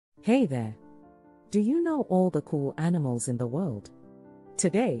Hey there! Do you know all the cool animals in the world?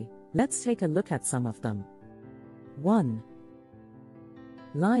 Today, let's take a look at some of them. 1.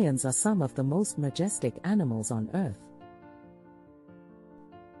 Lions are some of the most majestic animals on Earth.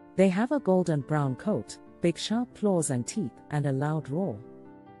 They have a golden brown coat, big sharp claws and teeth, and a loud roar.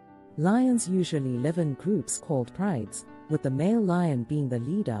 Lions usually live in groups called prides, with the male lion being the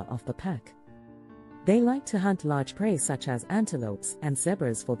leader of the pack. They like to hunt large prey such as antelopes and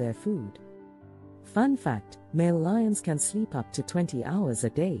zebras for their food. Fun fact, male lions can sleep up to 20 hours a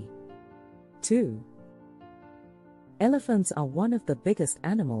day. 2. Elephants are one of the biggest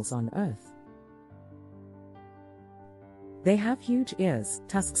animals on Earth. They have huge ears,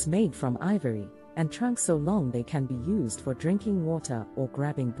 tusks made from ivory, and trunks so long they can be used for drinking water or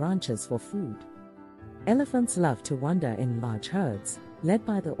grabbing branches for food. Elephants love to wander in large herds, led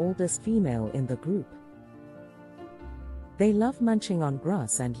by the oldest female in the group. They love munching on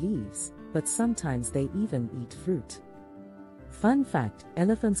grass and leaves, but sometimes they even eat fruit. Fun fact,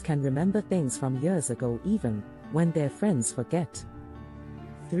 elephants can remember things from years ago even when their friends forget.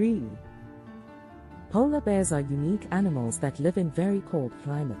 3. Polar bears are unique animals that live in very cold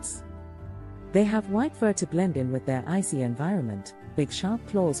climates. They have white fur to blend in with their icy environment, big sharp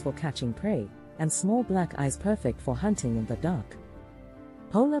claws for catching prey, and small black eyes perfect for hunting in the dark.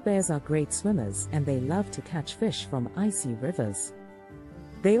 Polar bears are great swimmers and they love to catch fish from icy rivers.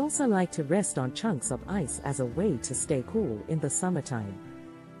 They also like to rest on chunks of ice as a way to stay cool in the summertime.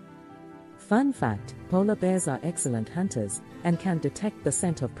 Fun fact, polar bears are excellent hunters and can detect the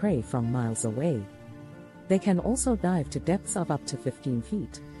scent of prey from miles away. They can also dive to depths of up to 15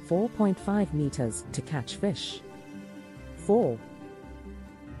 feet, 4.5 meters, to catch fish. 4.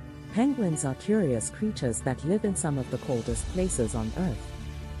 Penguins are curious creatures that live in some of the coldest places on Earth.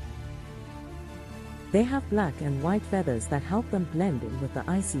 They have black and white feathers that help them blend in with the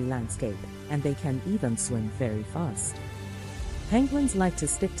icy landscape, and they can even swim very fast. Penguins like to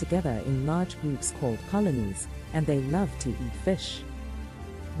stick together in large groups called colonies, and they love to eat fish.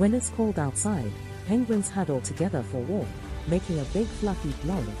 When it's cold outside, penguins huddle together for warmth, making a big fluffy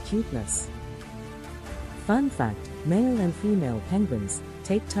blob of cuteness. Fun fact, male and female penguins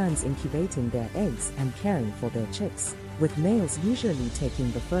take turns incubating their eggs and caring for their chicks, with males usually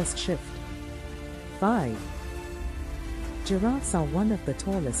taking the first shift. 5. Giraffes are one of the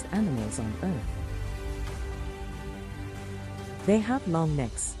tallest animals on Earth. They have long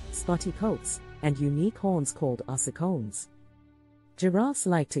necks, spotty coats, and unique horns called ossicones. Giraffes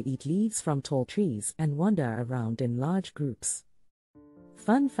like to eat leaves from tall trees and wander around in large groups.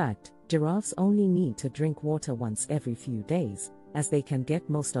 Fun fact, giraffes only need to drink water once every few days, as they can get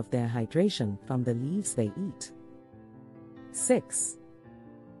most of their hydration from the leaves they eat. 6.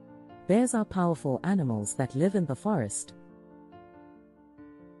 Bears are powerful animals that live in the forest.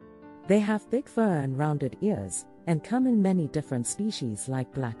 They have thick fur and rounded ears, and come in many different species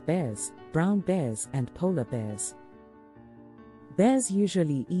like black bears, brown bears, and polar bears. Bears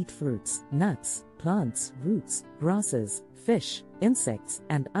usually eat fruits, nuts, plants, roots, grasses, fish, insects,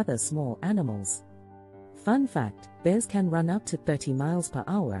 and other small animals. Fun fact, bears can run up to 30 miles per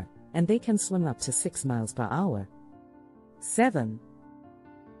hour, and they can swim up to 6 miles per hour. 7.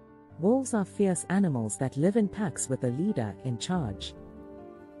 Wolves are fierce animals that live in packs with a leader in charge.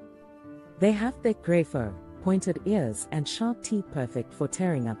 They have thick gray fur, pointed ears, and sharp teeth perfect for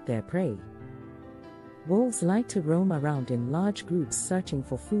tearing up their prey. Wolves like to roam around in large groups searching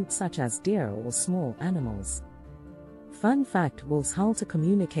for food such as deer or small animals. Fun fact, wolves howl to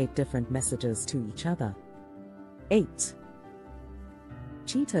communicate different messages to each other. 8.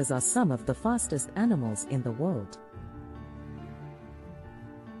 Cheetahs are some of the fastest animals in the world.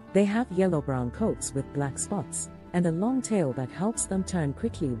 They have yellow-brown coats with black spots, and a long tail that helps them turn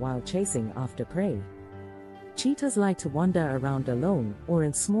quickly while chasing after prey. Cheetahs like to wander around alone or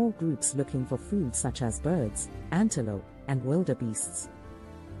in small groups looking for food such as birds, antelope, and wildebeests.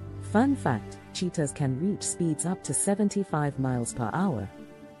 Fun fact, cheetahs can reach speeds up to 75 miles per hour.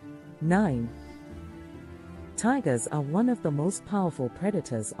 9. Tigers are one of the most powerful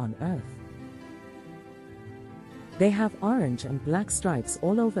predators on Earth. They have orange and black stripes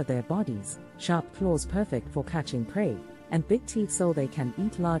all over their bodies, sharp claws perfect for catching prey, and big teeth so they can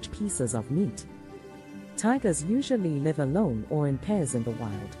eat large pieces of meat. Tigers usually live alone or in pairs in the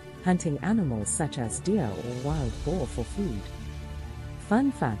wild, hunting animals such as deer or wild boar for food.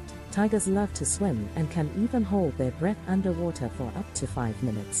 Fun fact, tigers love to swim and can even hold their breath underwater for up to 5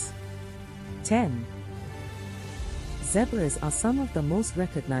 minutes. 10. Zebras are some of the most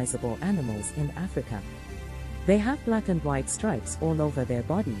recognizable animals in Africa. They have black and white stripes all over their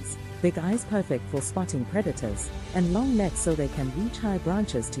bodies, big eyes perfect for spotting predators, and long necks so they can reach high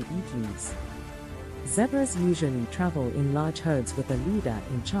branches to eat leaves. Zebras usually travel in large herds with a leader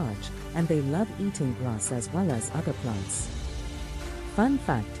in charge, and they love eating grass as well as other plants. Fun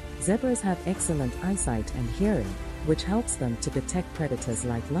fact, zebras have excellent eyesight and hearing, which helps them to detect predators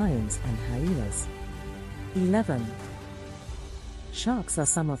like lions and hyenas. 11. Sharks are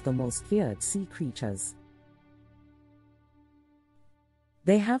some of the most feared sea creatures.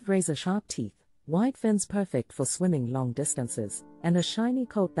 They have razor-sharp teeth, wide fins perfect for swimming long distances, and a shiny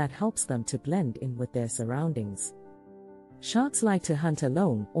coat that helps them to blend in with their surroundings. Sharks like to hunt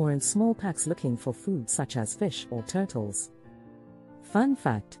alone or in small packs looking for food such as fish or turtles. Fun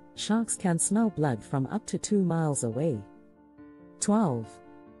fact, sharks can smell blood from up to 2 miles away. 12.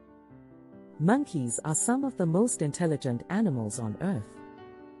 Monkeys are some of the most intelligent animals on Earth.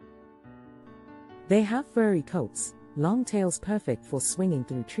 They have furry coats, long tails perfect for swinging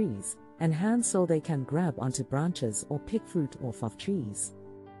through trees, and hands so they can grab onto branches or pick fruit off of trees.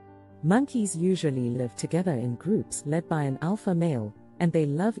 Monkeys usually live together in groups led by an alpha male, and they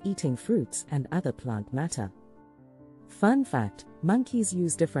love eating fruits and other plant matter. Fun fact, monkeys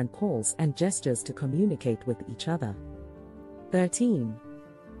use different calls and gestures to communicate with each other. 13.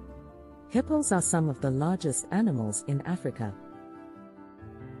 Hippos are some of the largest animals in Africa.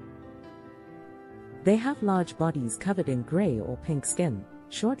 They have large bodies covered in gray or pink skin,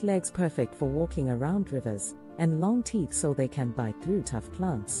 short legs perfect for walking around rivers, and long teeth so they can bite through tough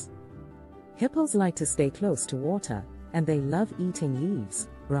plants. Hippos like to stay close to water, and they love eating leaves,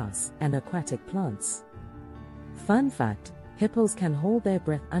 grass, and aquatic plants. Fun fact, hippos can hold their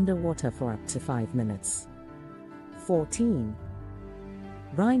breath underwater for up to 5 minutes. 14.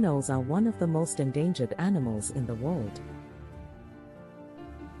 Rhinos are one of the most endangered animals in the world.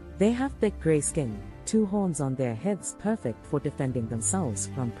 They have thick gray skin, 2 horns on their heads perfect for defending themselves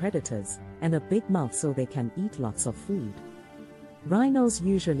from predators, and a big mouth so they can eat lots of food. Rhinos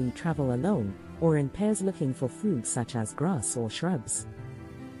usually travel alone, or in pairs looking for food such as grass or shrubs.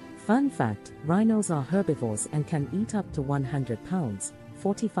 Fun fact, rhinos are herbivores and can eat up to 100 pounds,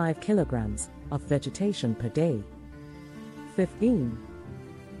 45 kilograms, of vegetation per day. 15.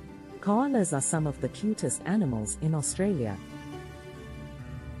 Koalas are some of the cutest animals in Australia.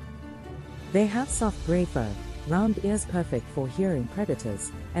 They have soft grey fur, round ears perfect for hearing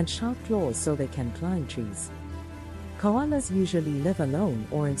predators, and sharp claws so they can climb trees. Koalas usually live alone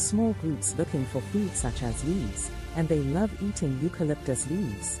or in small groups looking for food such as leaves, and they love eating eucalyptus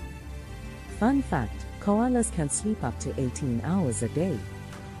leaves. Fun fact, koalas can sleep up to 18 hours a day.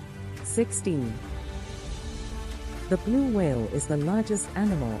 16. The blue whale is the largest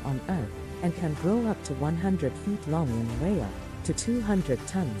animal on Earth, and can grow up to 100 feet long and weigh up to 200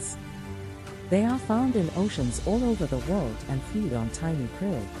 tons. They are found in oceans all over the world and feed on tiny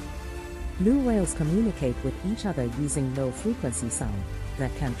krill. Blue whales communicate with each other using low-frequency sound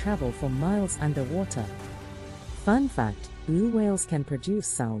that can travel for miles underwater. Fun fact, blue whales can produce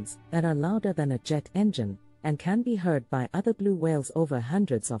sounds that are louder than a jet engine, and can be heard by other blue whales over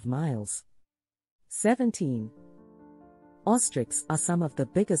hundreds of miles. 17. Ostriches are some of the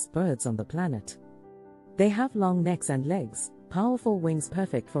biggest birds on the planet. They have long necks and legs, powerful wings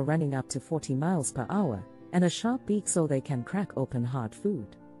perfect for running up to 40 miles per hour, and a sharp beak so they can crack open hard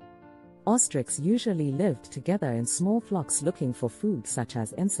food. Ostriches usually live together in small flocks looking for food such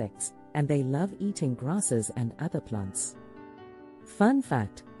as insects, and they love eating grasses and other plants. Fun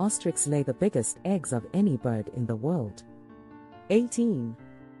fact, ostriches lay the biggest eggs of any bird in the world. 18.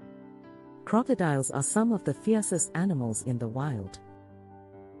 Crocodiles are some of the fiercest animals in the wild.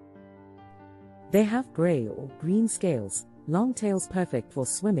 They have gray or green scales, long tails perfect for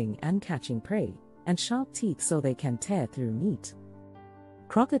swimming and catching prey, and sharp teeth so they can tear through meat.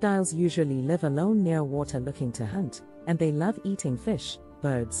 Crocodiles usually live alone near water looking to hunt, and they love eating fish,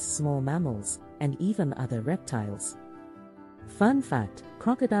 birds, small mammals, and even other reptiles. Fun fact,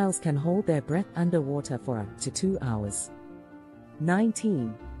 crocodiles can hold their breath underwater for up to 2 hours.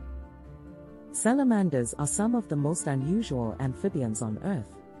 19. Salamanders are some of the most unusual amphibians on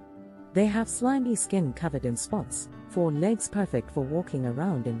Earth. They have slimy skin covered in spots, 4 legs perfect for walking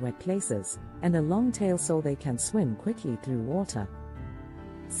around in wet places, and a long tail so they can swim quickly through water.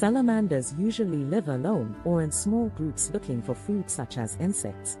 Salamanders usually live alone or in small groups looking for food such as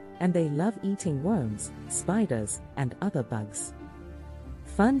insects, and they love eating worms, spiders, and other bugs.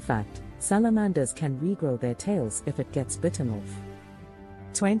 Fun fact, salamanders can regrow their tails if it gets bitten off.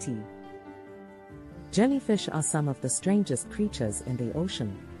 20. Jellyfish are some of the strangest creatures in the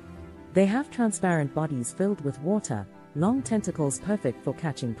ocean. They have transparent bodies filled with water, long tentacles perfect for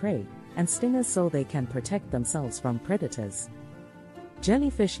catching prey, and stingers so they can protect themselves from predators.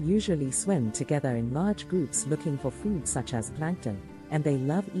 Jellyfish usually swim together in large groups looking for food such as plankton, and they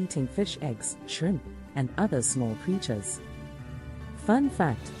love eating fish eggs, shrimp, and other small creatures. Fun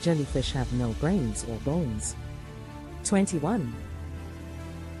fact: jellyfish have no brains or bones. 21.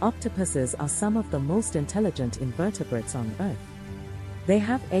 Octopuses are some of the most intelligent invertebrates on Earth. They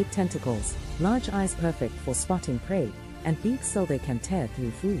have 8 tentacles, large eyes perfect for spotting prey, and beaks so they can tear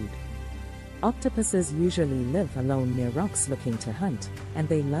through food. Octopuses usually live alone near rocks looking to hunt, and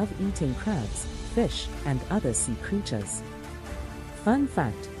they love eating crabs, fish, and other sea creatures. Fun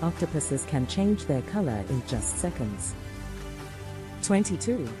fact: octopuses can change their color in just seconds.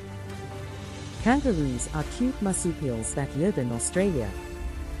 22. Kangaroos are cute marsupials that live in Australia.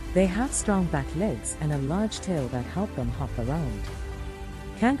 They have strong back legs and a large tail that help them hop around.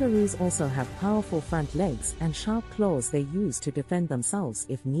 Kangaroos also have powerful front legs and sharp claws they use to defend themselves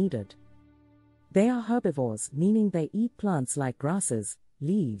if needed. They are herbivores, meaning they eat plants like grasses,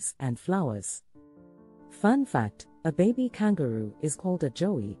 leaves, and flowers. Fun fact: a baby kangaroo is called a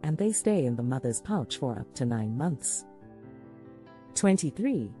joey and they stay in the mother's pouch for up to 9 months.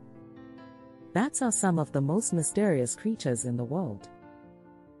 23. Bats are some of the most mysterious creatures in the world.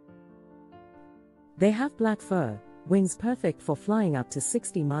 They have black fur, wings perfect for flying up to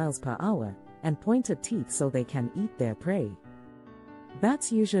 60 miles per hour, and pointed teeth so they can eat their prey.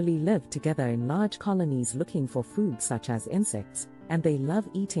 Bats usually live together in large colonies looking for food such as insects, and they love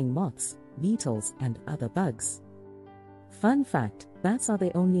eating moths, beetles, and other bugs. Fun fact: bats are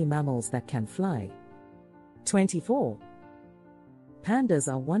the only mammals that can fly. 24.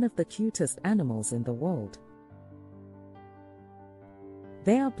 Pandas are one of the cutest animals in the world.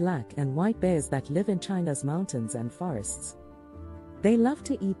 They are black and white bears that live in China's mountains and forests. They love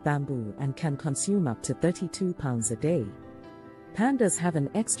to eat bamboo and can consume up to 32 pounds a day. Pandas have an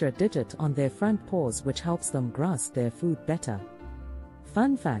extra digit on their front paws which helps them grasp their food better.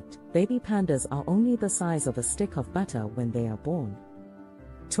 Fun fact: baby pandas are only the size of a stick of butter when they are born.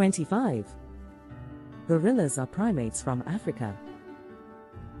 25. Gorillas are primates from Africa.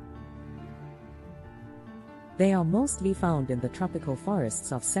 They are mostly found in the tropical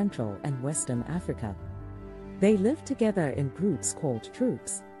forests of Central and Western Africa. They live together in groups called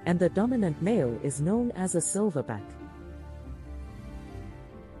troops, and the dominant male is known as a silverback.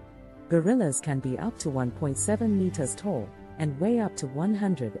 Gorillas can be up to 1.7 meters tall and weigh up to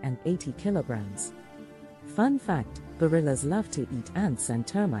 180 kilograms. Fun fact: gorillas love to eat ants and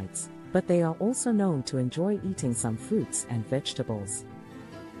termites, but they are also known to enjoy eating some fruits and vegetables.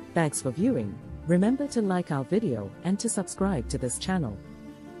 Thanks for viewing. Remember to like our video and to subscribe to this channel.